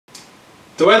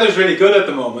The weather's really good at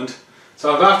the moment,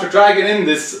 so after dragging in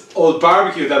this old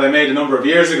barbecue that I made a number of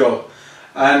years ago,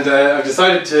 and I've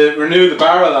decided to renew the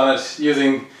barrel on it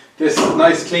using this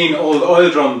nice clean old oil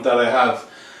drum that I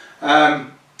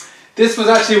have. This was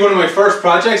actually one of my first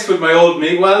projects with my old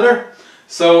Mig Welder,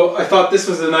 so I thought this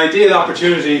was an ideal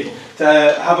opportunity to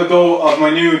have a go of my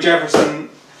new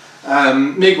Jefferson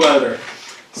Mig Welder.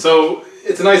 So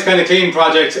it's a nice kind of clean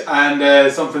project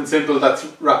and something simple that's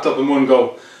wrapped up in one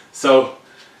go. So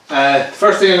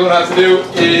first thing I'm going to have to do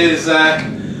is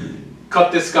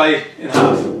cut this guy in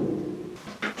half.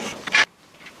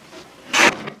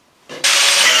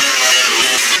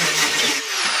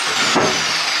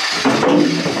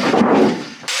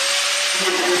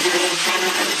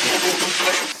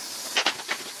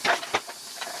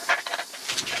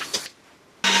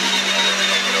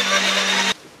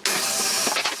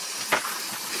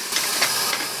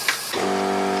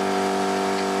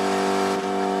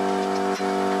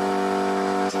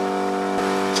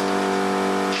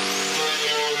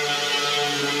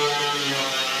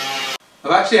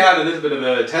 I've actually had a little bit of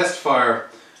a test fire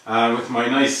with my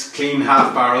nice clean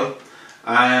half barrel,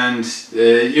 and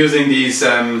using these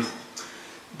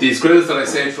grills that I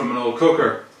saved from an old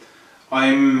cooker.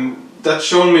 That's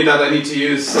shown me that I need to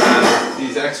use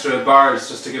these extra bars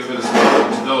just to give a bit of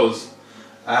support to those.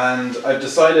 And I've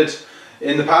decided,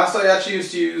 in the past I actually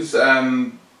used to use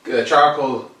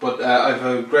charcoal, but I have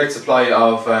a great supply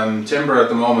of timber at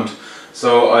the moment,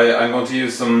 so I'm going to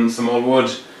use some old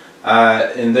wood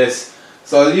in this.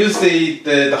 So I'll use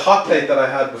the hot plate that I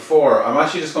had before. I'm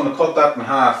actually just going to cut that in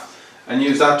half and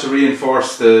use that to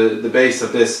reinforce the base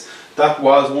of this. That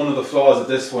was one of the flaws of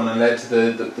this one and led to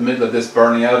the middle of this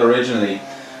burning out originally.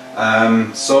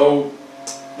 So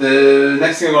the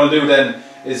next thing I'm going to do then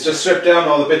is just strip down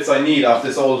all the bits I need off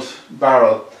this old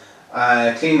barrel,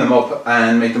 clean them up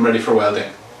and make them ready for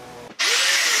welding.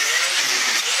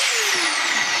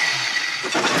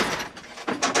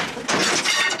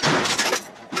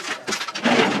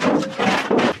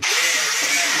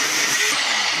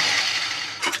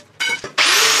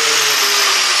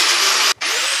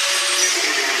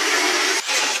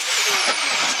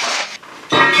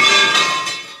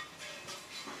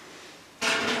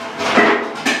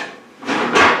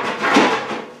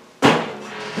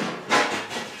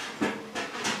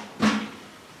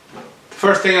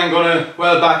 First thing I'm going to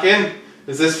weld back in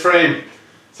is this frame.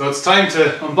 So it's time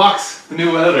to unbox the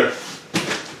new welder.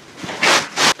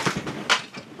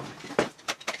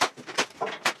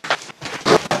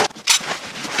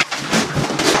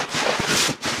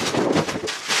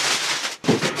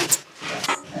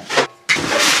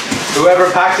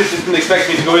 Whoever packed it didn't expect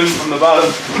me to go in from the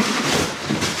bottom.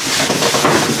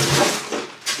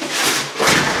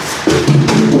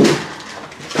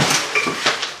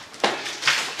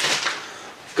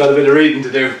 Got a bit of reading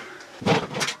to do.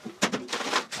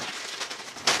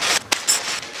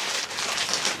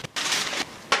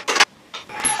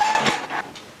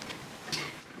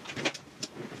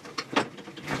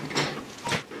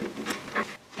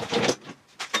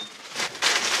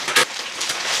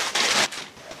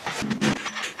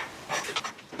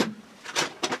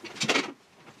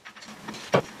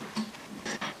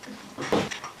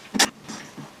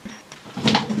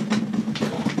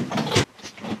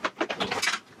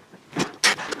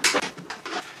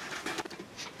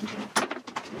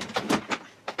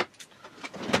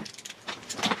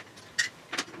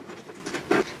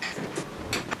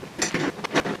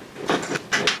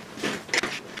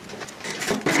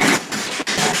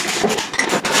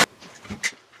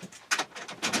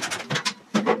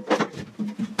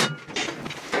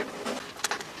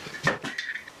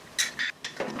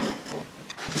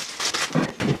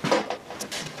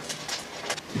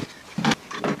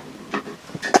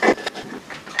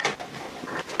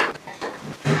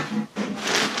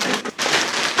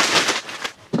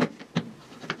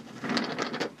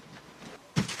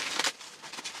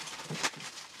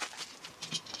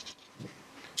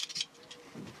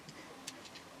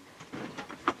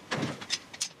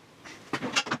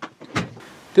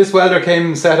 This welder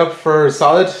came set up for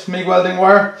solid MIG welding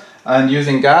wire and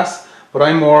using gas, but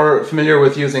I'm more familiar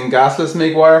with using gasless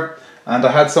MIG wire, and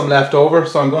I had some left over,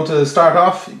 so I'm going to start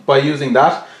off by using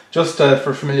that just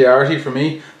for familiarity for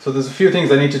me. So there's a few things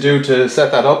I need to do to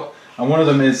set that up, and one of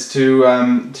them is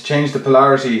to change the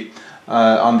polarity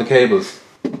on the cables.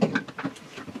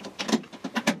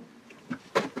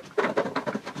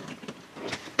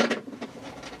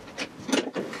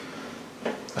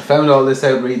 I found all this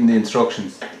out reading the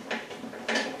instructions.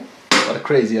 What a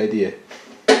crazy idea.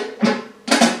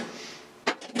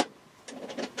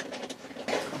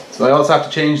 So I also have to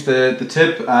change the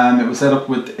tip. It was set up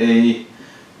with a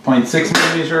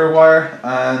 0.6mm wire,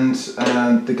 and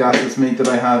the gasless MIG that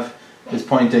I have is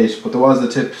 0.8, but there was a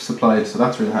tip supplied, so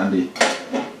that's really handy.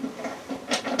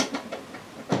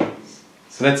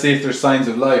 So let's see if there's signs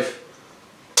of life.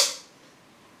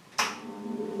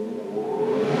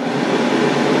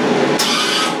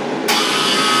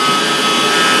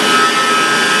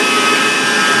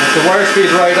 The wire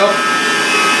speed right up.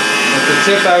 That's the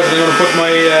tip out, and I'm going to put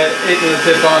my 8mm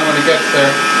tip on when it gets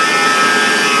there.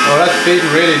 Oh, that's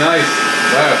feeding really nice.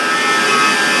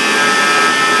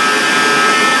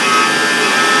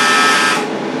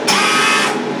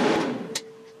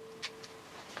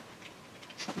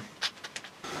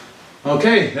 Wow.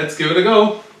 Okay, let's give it a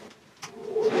go.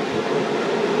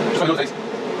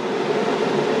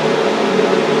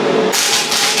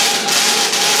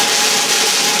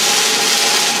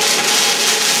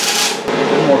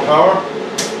 More power.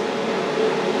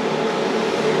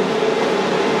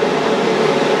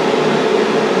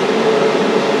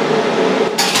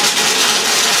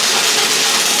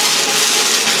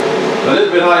 A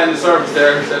little bit high on the surface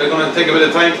there, so they're going to take a bit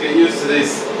of time to get used to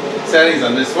these settings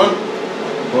on this one,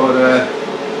 but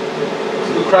it's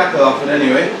a good crackle off it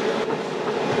anyway.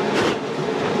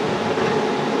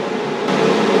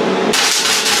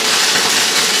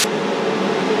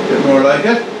 A bit more like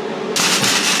it.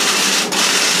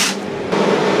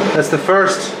 That's the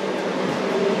first,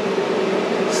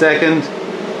 second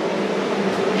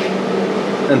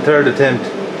and third attempt.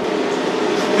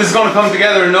 This is going to come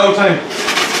together in no time.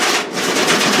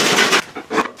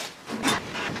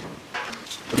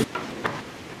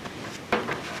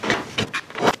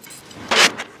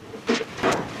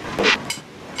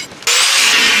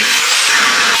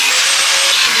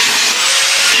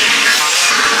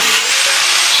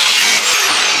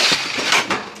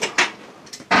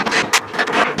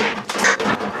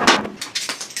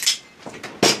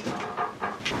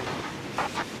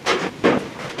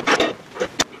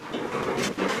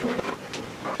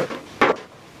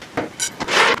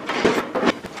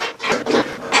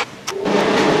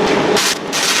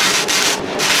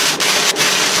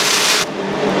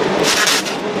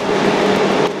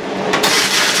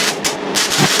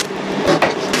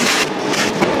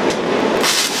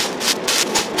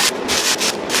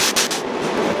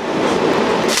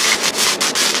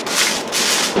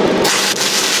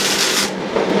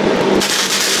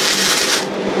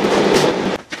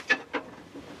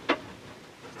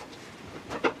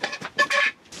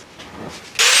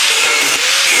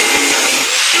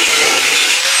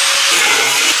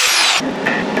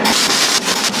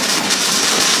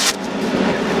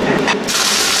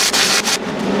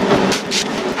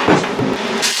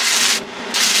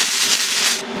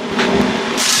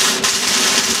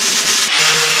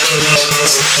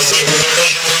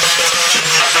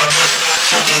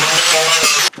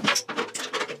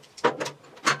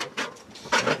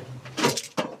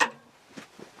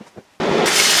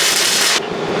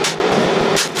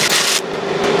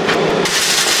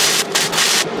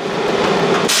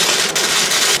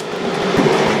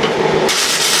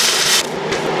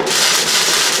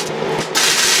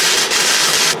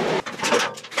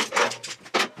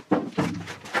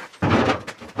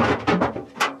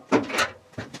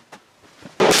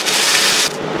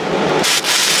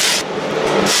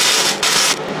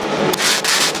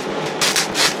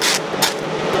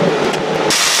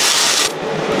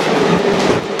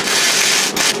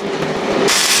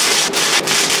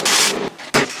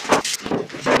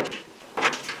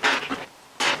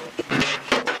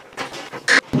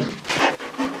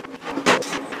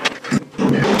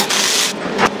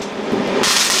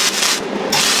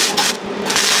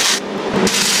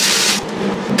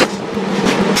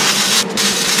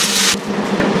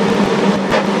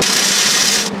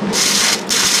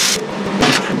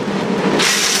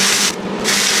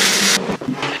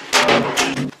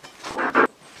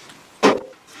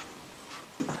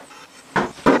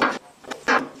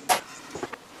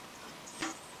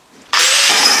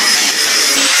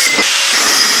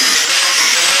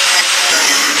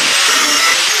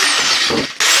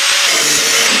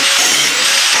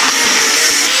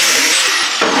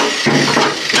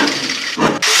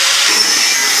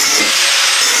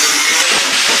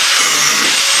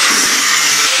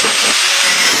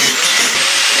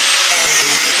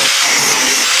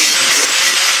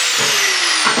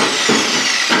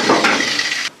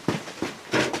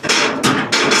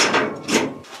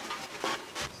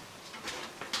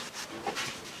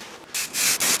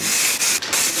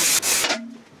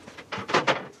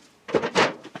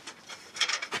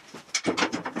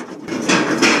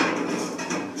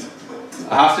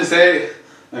 I have to say,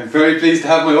 I'm very pleased to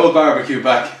have my old barbecue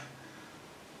back.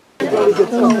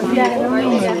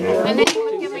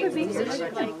 And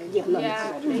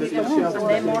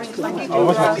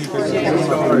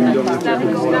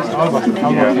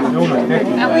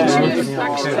we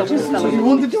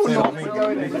choose